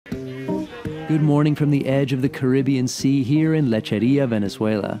Good morning from the edge of the Caribbean Sea here in Lecheria,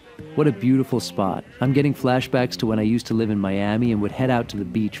 Venezuela. What a beautiful spot. I'm getting flashbacks to when I used to live in Miami and would head out to the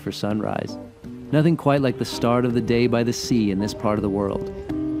beach for sunrise. Nothing quite like the start of the day by the sea in this part of the world.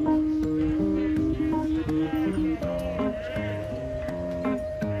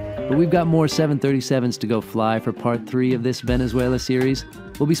 But we've got more 737s to go fly for part 3 of this Venezuela series.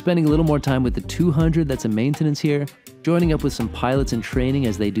 We'll be spending a little more time with the 200 that's in maintenance here, joining up with some pilots in training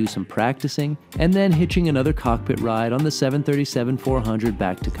as they do some practicing, and then hitching another cockpit ride on the 737-400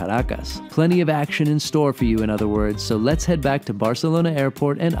 back to Caracas. Plenty of action in store for you, in other words, so let's head back to Barcelona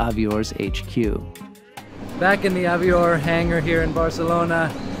Airport and Avior's HQ. Back in the Avior hangar here in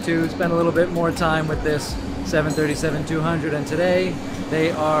Barcelona to spend a little bit more time with this 737-200, and today they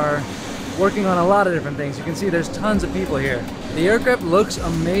are working on a lot of different things. You can see there's tons of people here. The aircraft looks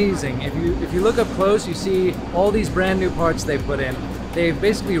amazing. If you look up close, you see all these brand new parts they put in. They've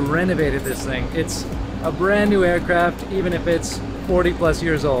basically renovated this thing. It's a brand new aircraft, even if it's 40 plus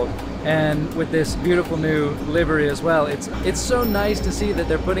years old. And with this beautiful new livery as well. It's so nice to see that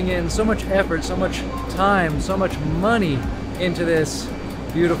they're putting in so much effort, so much time, so much money into this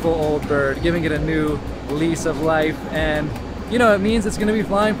beautiful old bird, giving it a new lease of life. And you know, it means it's going to be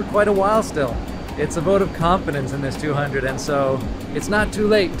flying for quite a while still. It's a vote of confidence in this 200, and so it's not too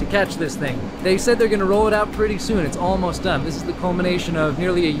late to catch this thing. They said they're going to roll it out pretty soon. It's almost done. This is the culmination of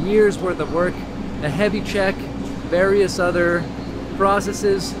nearly a year's worth of work, a heavy check, various other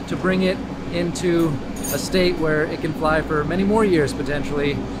processes to bring it into a state where it can fly for many more years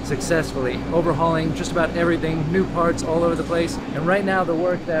potentially successfully, overhauling just about everything, new parts all over the place. And right now the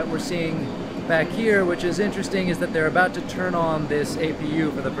work that we're seeing back here, which is interesting, is that they're about to turn on this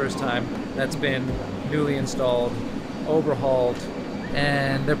APU for the first time. That's been newly installed, overhauled,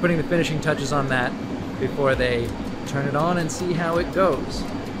 and they're putting the finishing touches on that before they turn it on and see how it goes.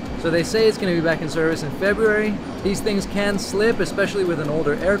 So they say it's going to be back in service in February. These things can slip, especially with an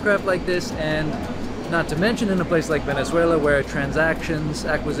older aircraft like this, and not to mention in a place like Venezuela where transactions,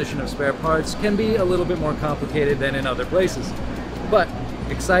 acquisition of spare parts can be a little bit more complicated than in other places. But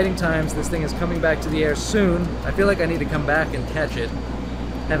exciting times. This thing is coming back to the air soon. I feel like I need to come back and catch it,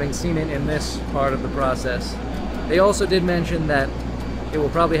 having seen it in this part of the process. They also did mention that it will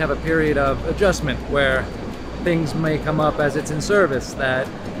probably have a period of adjustment where things may come up as it's in service that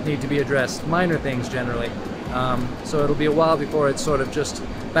need to be addressed, minor things generally. So it'll be a while before it's sort of just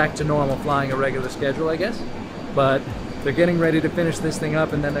back to normal, flying a regular schedule, I guess. But they're getting ready to finish this thing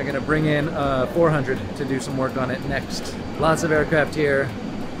up, and then they're going to bring in a 400 to do some work on it next. Lots of aircraft here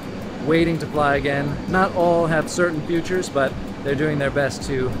waiting to fly again. Not all have certain futures, but they're doing their best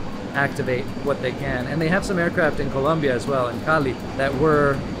to activate what they can. And they have some aircraft in Colombia as well, in Cali, that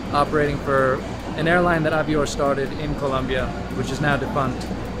were operating for an airline that Avior started in Colombia, which is now defunct.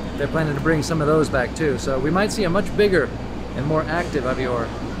 They're planning to bring some of those back too. So we might see a much bigger and more active Avior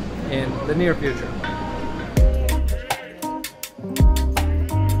in the near future.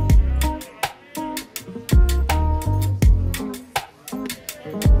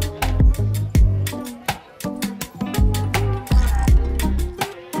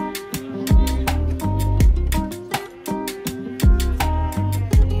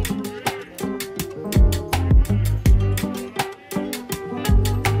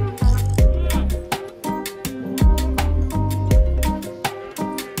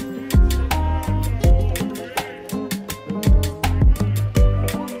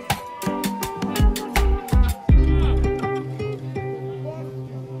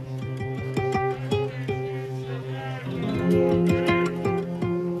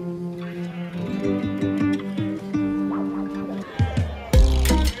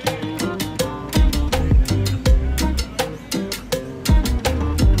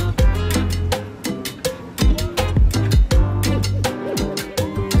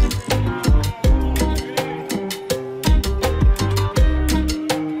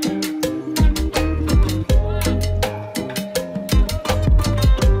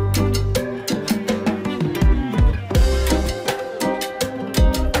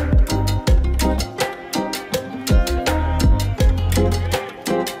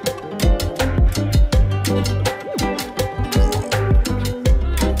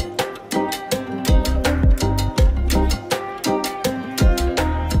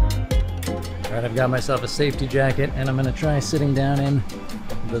 I've got myself a safety jacket, and I'm gonna try sitting down in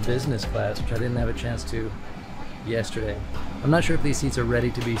the business class, which I didn't have a chance to yesterday. I'm not sure if these seats are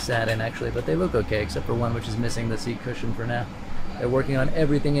ready to be sat in actually, but they look okay, except for one which is missing the seat cushion for now. They're working on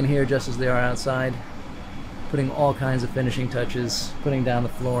everything in here just as they are outside, putting all kinds of finishing touches, putting down the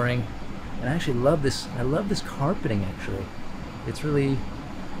flooring. And I actually love this. I love this carpeting actually. It's really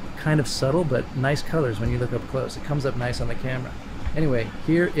kind of subtle, but nice colors when you look up close. It comes up nice on the camera. Anyway,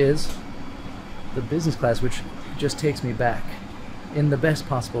 here is the business class, which just takes me back in the best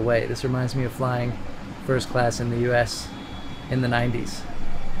possible way. This reminds me of flying first class in the US in the 90s.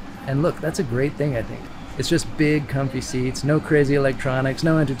 And look, that's a great thing, I think. It's just big, comfy seats, no crazy electronics,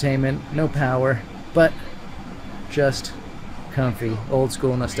 no entertainment, no power, but just comfy, old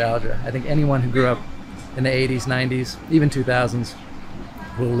school nostalgia. I think anyone who grew up in the 80s, 90s, even 2000s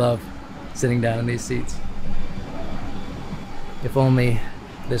will love sitting down in these seats. If only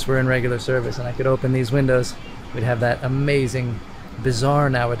this were in regular service and I could open these windows, we'd have that amazing, bizarre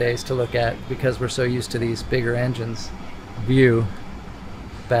nowadays to look at, because we're so used to these bigger engines, view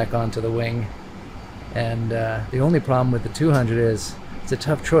back onto the wing. And the only problem with the 200 is it's a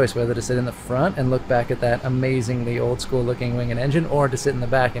tough choice whether to sit in the front and look back at that amazingly old school looking wing and engine, or to sit in the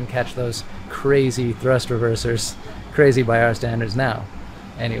back and catch those crazy thrust reversers, crazy by our standards now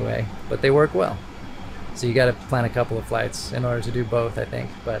anyway, but they work well. So you got to plan a couple of flights in order to do both, I think,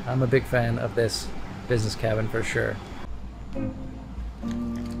 but I'm a big fan of this business cabin for sure.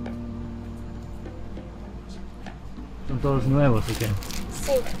 ¿Son todos nuevos o qué?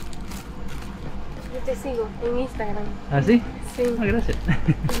 Sí. Yo te sigo en Instagram. ¿Ah, sí? Sí. Ah, gracias.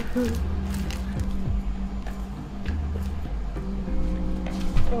 Aquí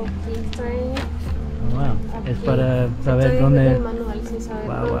estoy. Wow. Aquí. Es para saber Estoy dónde... viendo el manual, sin saber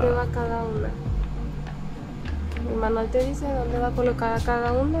dónde va cada una. El manual te dice dónde va colocada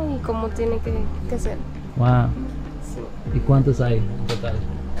cada una y cómo tiene que ser. Wow. Sí. ¿Y cuántos hay en total?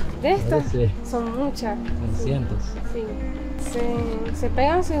 De estas Sí. son muchas. Son cientos. Sí. Se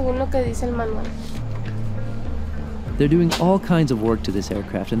pegan según lo que dice el manual. They're doing all kinds of work to this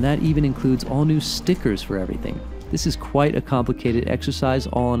aircraft, and that even includes all new stickers for everything. This is quite a complicated exercise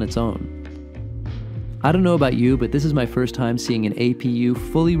all on its own. I don't know about you, but this is my first time seeing an APU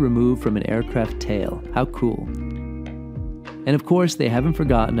fully removed from an aircraft tail. How cool. And of course, they haven't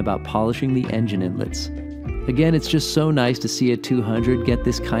forgotten about polishing the engine inlets. Again, it's just so nice to see a 200 get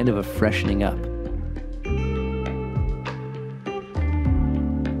this kind of a freshening up.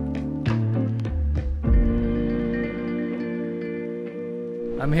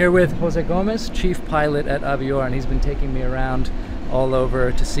 I'm here with Jose Gomez, chief pilot at Avior, and he's been taking me around all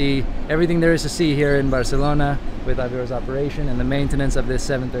over to see everything there is to see here in Barcelona with Avior's operation and the maintenance of this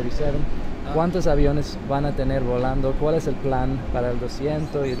 737. ¿Cuántos aviones van a tener volando? ¿Cuál es el plan para el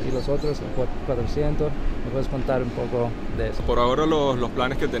 200 y los otros, el 400? ¿Me puedes contar un poco de eso? Por ahora los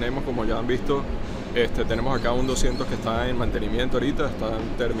planes que tenemos, como ya han visto, tenemos acá un 200 que está en mantenimiento ahorita, están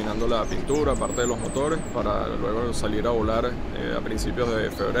terminando la pintura, parte de los motores, para luego salir a volar a principios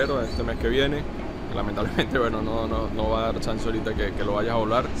de febrero de este mes que viene. Lamentablemente, bueno, no va a dar chance ahorita que lo vayas a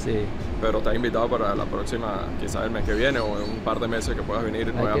volar, Sí. pero estás invitado para la próxima, quizás el mes que viene o en un par de meses que puedas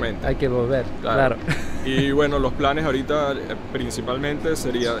venir nuevamente. Hay que volver, claro. Y bueno, los planes ahorita principalmente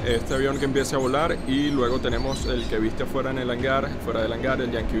sería este avión que empiece a volar, y luego tenemos el que viste afuera en el hangar, fuera del hangar,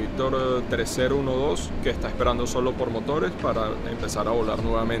 el Yankee Victor 3012, que está esperando solo por motores para empezar a volar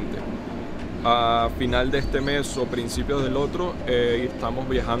nuevamente. A final de este mes o principios del otro, estamos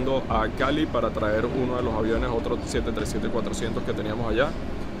viajando a Cali para traer uno de los aviones, otro 737-400 que teníamos allá,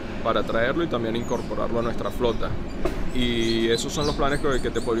 para traerlo y también incorporarlo a nuestra flota. Y esos son los planes que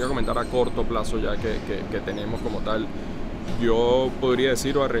te podría comentar a corto plazo ya que tenemos como tal. Yo podría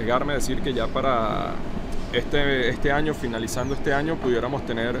decir o arriesgarme a decir que ya para este año, finalizando este año, pudiéramos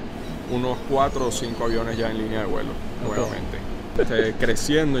tener unos 4 o 5 aviones ya en línea de vuelo nuevamente.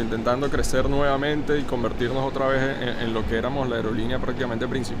 Creciendo, intentando crecer nuevamente y convertirnos otra vez en lo que éramos la aerolínea prácticamente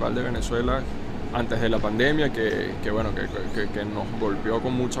principal de Venezuela antes de la pandemia, que nos golpeó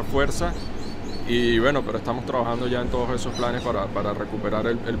con mucha fuerza. Y bueno, pero estamos trabajando ya en todos esos planes para recuperar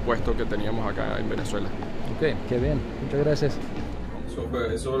el puesto que teníamos acá en Venezuela. Ok, qué bien, muchas gracias.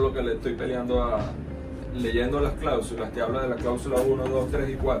 Eso es lo que le estoy peleando leyendo las cláusulas, te habla de la cláusula 1, 2, 3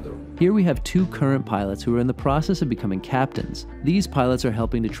 y 4. Here we have 2 current pilots who are in the process of becoming captains. These pilots are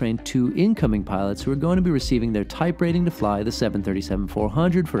helping to train 2 incoming pilots who are going to be receiving their type rating to fly the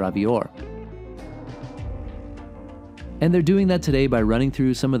 737-400 for Avior. And they're doing that today by running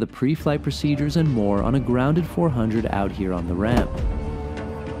through some of the pre-flight procedures and more on a grounded 400 out here on the ramp.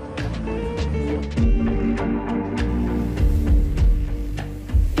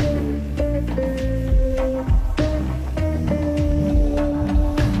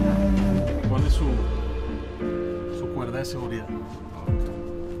 De seguridad.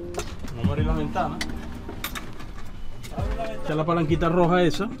 Vamos a abrir la ventana. Echa la palanquita roja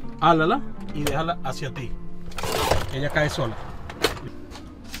esa, hálala y déjala hacia ti. Ella cae sola.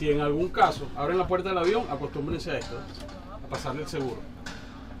 Si en algún caso abren la puerta del avión, acostúmbrense a esto, a pasarle el seguro.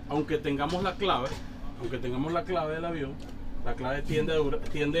 aunque tengamos la clave del avión, la clave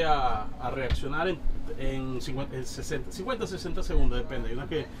tiende a reaccionar en 50-60 segundos, depende. Hay unas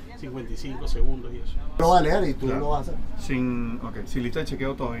que 55 segundos y eso. Lo va a leer y tú Claro. lo vas a hacer. Sin lista de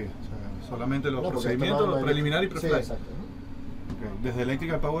chequeo todavía. O sea, solamente los No, porque procedimientos, esto no- los preliminar y Sí, pre-flight. exacto. Ok. Desde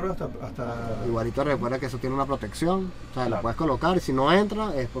electrical power hasta Igualito recuerda que eso tiene una protección, o sea, la puedes colocar y si no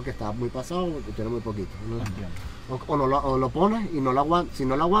entra es porque está muy pasado o tiene muy poquito. ¿No? Entiendo. O lo pones y no lo aguantas, si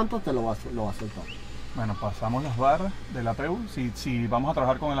no lo aguantas te lo va a soltar. Bueno, pasamos las barras del APU. Si vamos a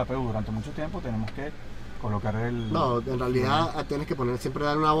trabajar con el APU durante mucho tiempo, tenemos que colocar el... No, en realidad tienes que poner siempre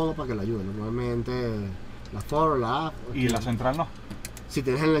dar una bomba para que la ayude. Normalmente la forward, la aft. Y la central no. Si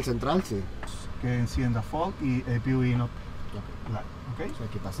tienes en el central, sí. Que encienda fog y APU no. O Ok. sea,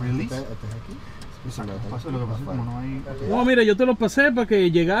 aquí pasa Release. este es aquí. Y si no, Lo que pasa es que como no hay... No, mira, yo te lo pasé para que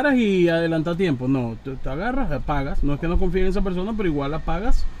llegaras y adelantar tiempo. No, te agarras, apagas. No es que no confíes en esa persona, pero igual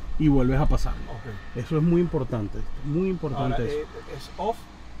apagas y vuelves a pasar. Ok. Eso es muy importante. Muy importante Ahora, eso. es off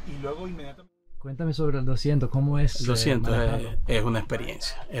y luego inmediatamente... Cuéntame sobre el 200, ¿cómo es? 200 manejarlo? es una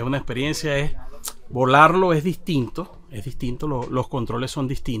experiencia. Es una experiencia, volarlo es distinto. Es distinto, los controles son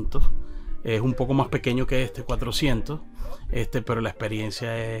distintos. Es un poco más pequeño que este 400, pero la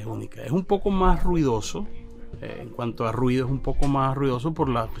experiencia es única. Es un poco más ruidoso. En cuanto a ruido, es un poco más ruidoso por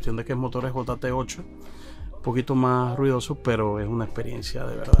la cuestión de que el motor es JT8. Un poquito más ruidoso, pero es una experiencia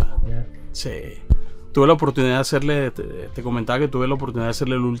de verdad. Ya. Sí. Tuve la oportunidad de hacerle, te comentaba que tuve la oportunidad de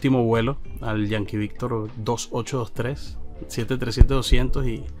hacerle el último vuelo al Yankee Victor 2823, 737-200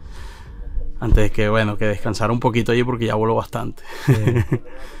 y antes de que descansara un poquito allí porque ya voló bastante. Sí.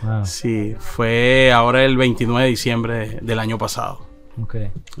 Wow. Sí, fue ahora el 29 de diciembre del año pasado. Ok.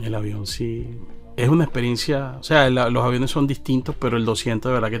 El avión sí. Es una experiencia, o sea, los aviones son distintos, pero el 200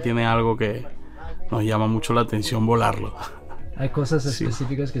 de verdad que tiene algo que nos llama mucho la atención volarlo. ¿Hay cosas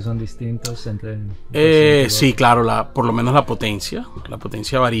específicas que son distintos entre...? Sí, claro, por lo menos la potencia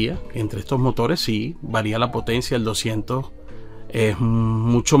varía. Entre estos motores sí, varía la potencia. El 200 es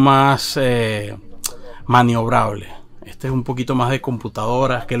mucho más maniobrable. Este es un poquito más de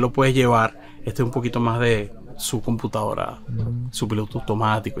computadoras, que él lo puedes llevar. Este es un poquito más de su computadora, su piloto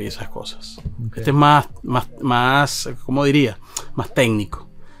automático y esas cosas. Okay. Este es más, ¿cómo diría? Más técnico.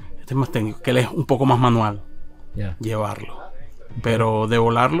 Este es más técnico, que él es un poco más manual. Yeah. Llevarlo. Pero de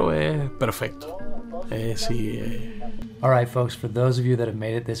volarlo es perfecto. All right, folks, for those of you that have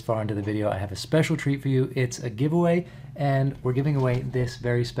made it this far into the video, I have a special treat for you. It's a giveaway, and we're giving away this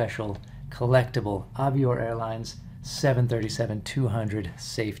very special collectible Avior Airlines 737-200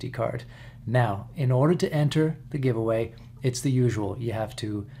 safety card. Now, in order to enter the giveaway, it's the usual. You have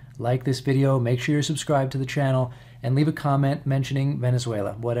to like this video, make sure you're subscribed to the channel, and leave a comment mentioning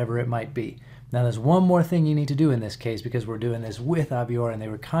Venezuela, whatever it might be. Now, there's one more thing you need to do in this case because we're doing this with Avior, and they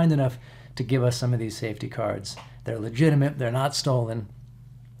were kind enough to give us some of these safety cards. They're legitimate, they're not stolen.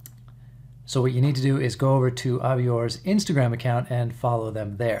 So what you need to do is go over to Avior's Instagram account and follow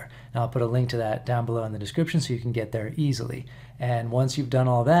them there. Now, I'll put a link to that down below in the description so you can get there easily. And once you've done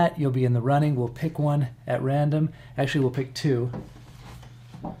all that, you'll be in the running. We'll pick one at random. Actually, we'll pick two.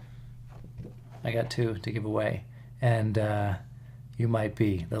 I got two to give away. And you might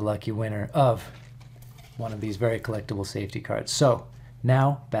be the lucky winner of one of these very collectible safety cards. So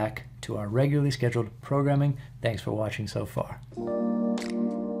now back to our regularly scheduled programming. Thanks for watching so far.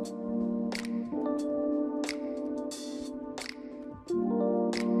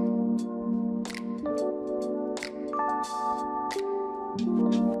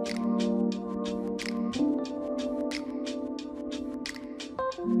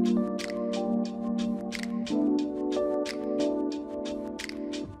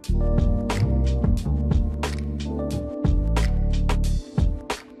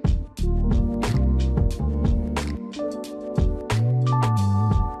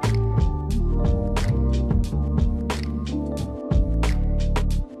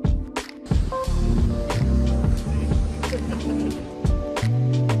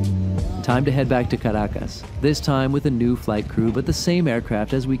 Time to head back to Caracas, this time with a new flight crew but the same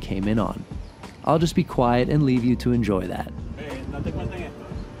aircraft as we came in on. I'll just be quiet and leave you to enjoy that. Date cuenta en esto.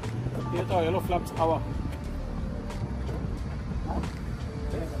 Tiene todavía los flaps abajo.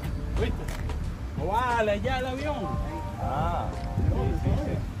 ¿Viste? No vale, ya el avión.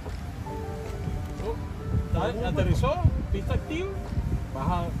 Aterrizó, pista activa,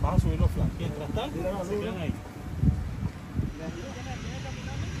 vas a subir los flaps. Mientras tanto, se quedan ahí.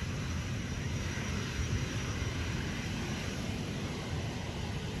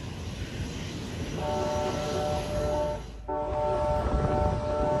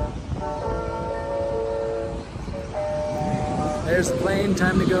 there's the plane.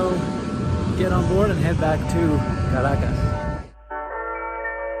 Time to go get on board and head back to Caracas.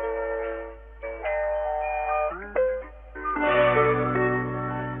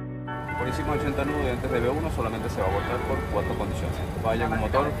 Purísimo 80 nudos y antes de B1 solamente se va a voltar por 4 condiciones: falla en un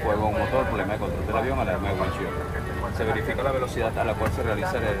motor, fuego en un motor, problema de control del avión, alarma de windshield. Se verifica la velocidad a la cual se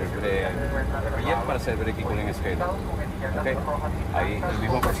realiza el jet para hacer break cooling scale. Okay. Ahí el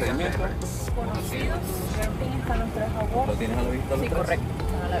mismo procedimiento. Conocidos, están los tres a bordo. ¿Lo tienes a la vista? Sí, correcto,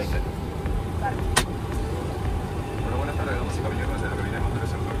 están a la vista. Bueno, buenas tardes, damas y caballeros. Desde la cabina de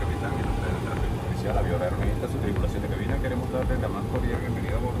motores, el capitán y nombre del tráfico oficial Avior Airline, su tripulación de cabina, queremos darle la más cordial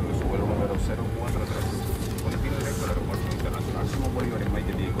bienvenida a bordo de su vuelo número 043 con destino directo al aeropuerto internacional Simón Bolívar en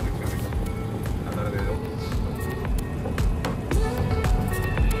Maiquetía y conexiones. La tarde de hoy.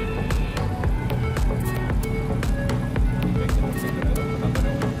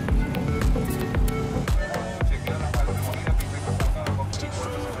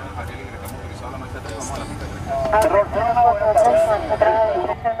 Error, otra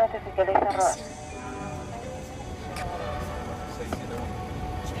dirección notifique el error.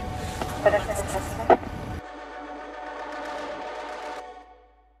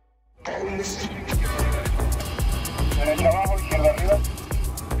 Derecha abajo, izquierda arriba.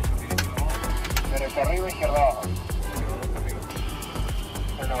 Derecha arriba, izquierda abajo.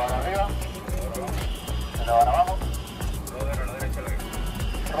 Se lo van arriba. Se lo van abajo. Rodero a la derecha,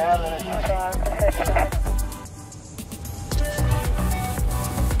 rueda a la derecha.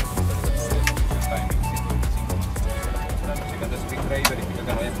 Verifica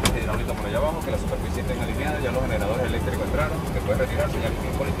que no haya flujo hidráulico por allá abajo, que la superficie esté alineada, ya los generadores eléctricos entraron, que puede retirar señal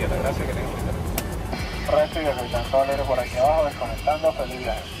por izquierda. Gracias, que tengan buena tarde. Recibe el controlero por aquí abajo, desconectando, feliz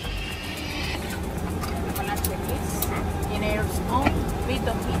viaje. In airs on, bit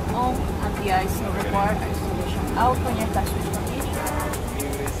of heat on, anti-ice required, isolation out, con esta switch continua.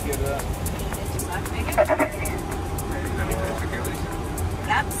 Libre izquierda.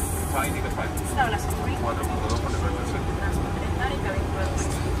 Flaps. Tabla sobre 4.2 por el tiempo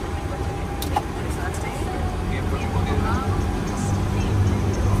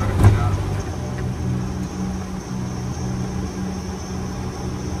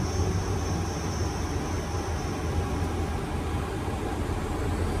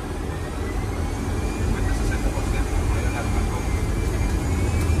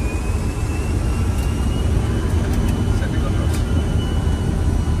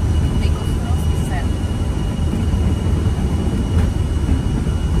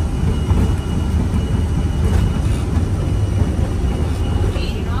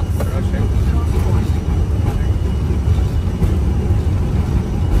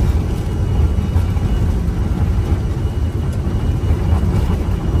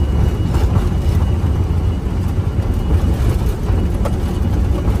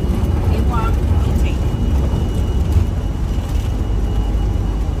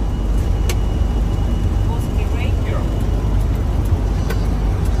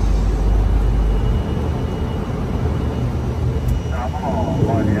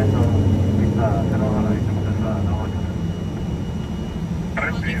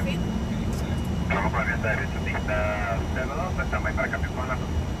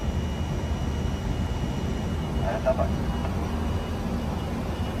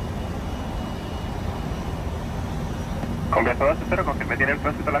Completo 2 0, confirme, ¿tiene el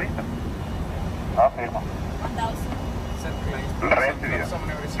propósito a la vista? Afirmo. Recibido.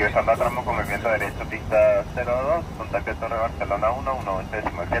 Ingresando a tramo con movimiento derecho, pista 02, contacto Torre Barcelona 1,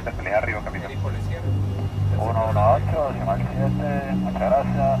 1.7, feliz arriba, capitán. 118, decimal 7, muchas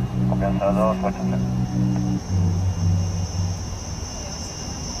gracias, confianza 280.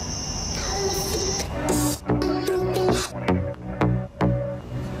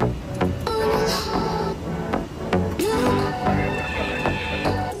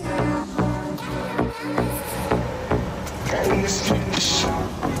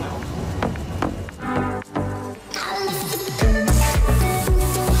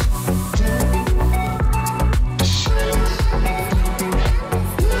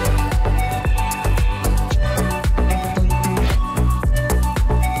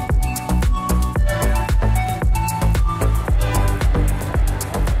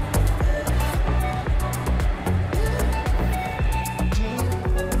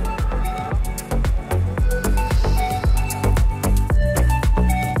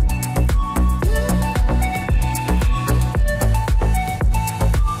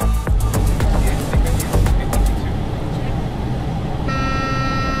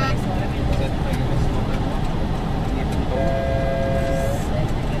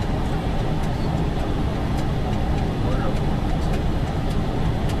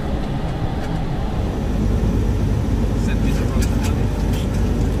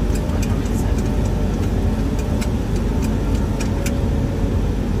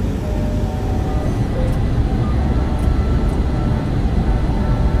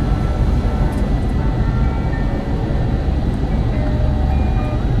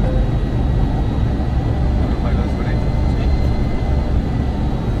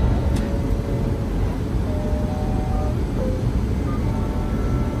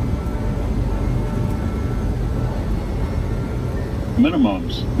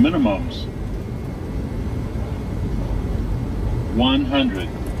 Minimums. 100,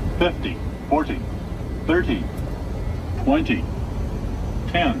 50, 40, 30, 20,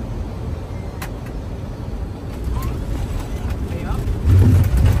 10.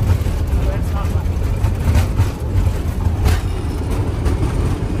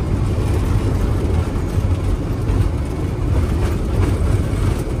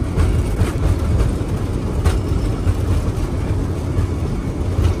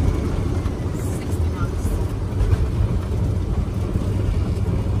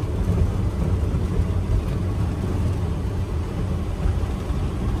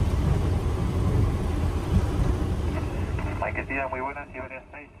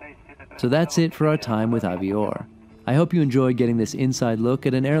 So that's it for our time with Avior. I hope you enjoyed getting this inside look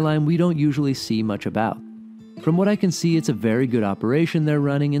at an airline we don't usually see much about. From what I can see, it's a very good operation they're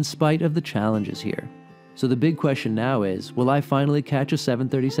running in spite of the challenges here. So the big question now is, will I finally catch a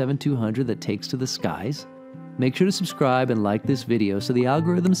 737-200 that takes to the skies? Make sure to subscribe and like this video so the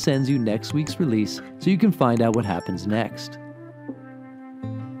algorithm sends you next week's release so you can find out what happens next.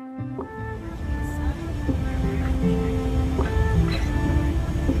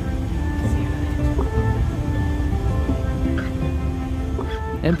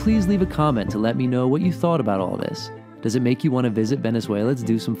 And please leave a comment to let me know what you thought about all this. Does it make you want to visit Venezuela to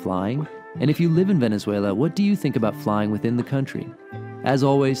do some flying? And if you live in Venezuela, what do you think about flying within the country? As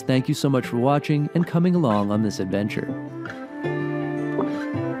always, thank you so much for watching and coming along on this adventure.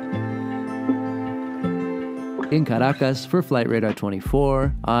 In Caracas, for Flight Radar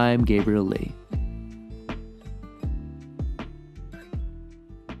 24, I'm Gabriel Lee.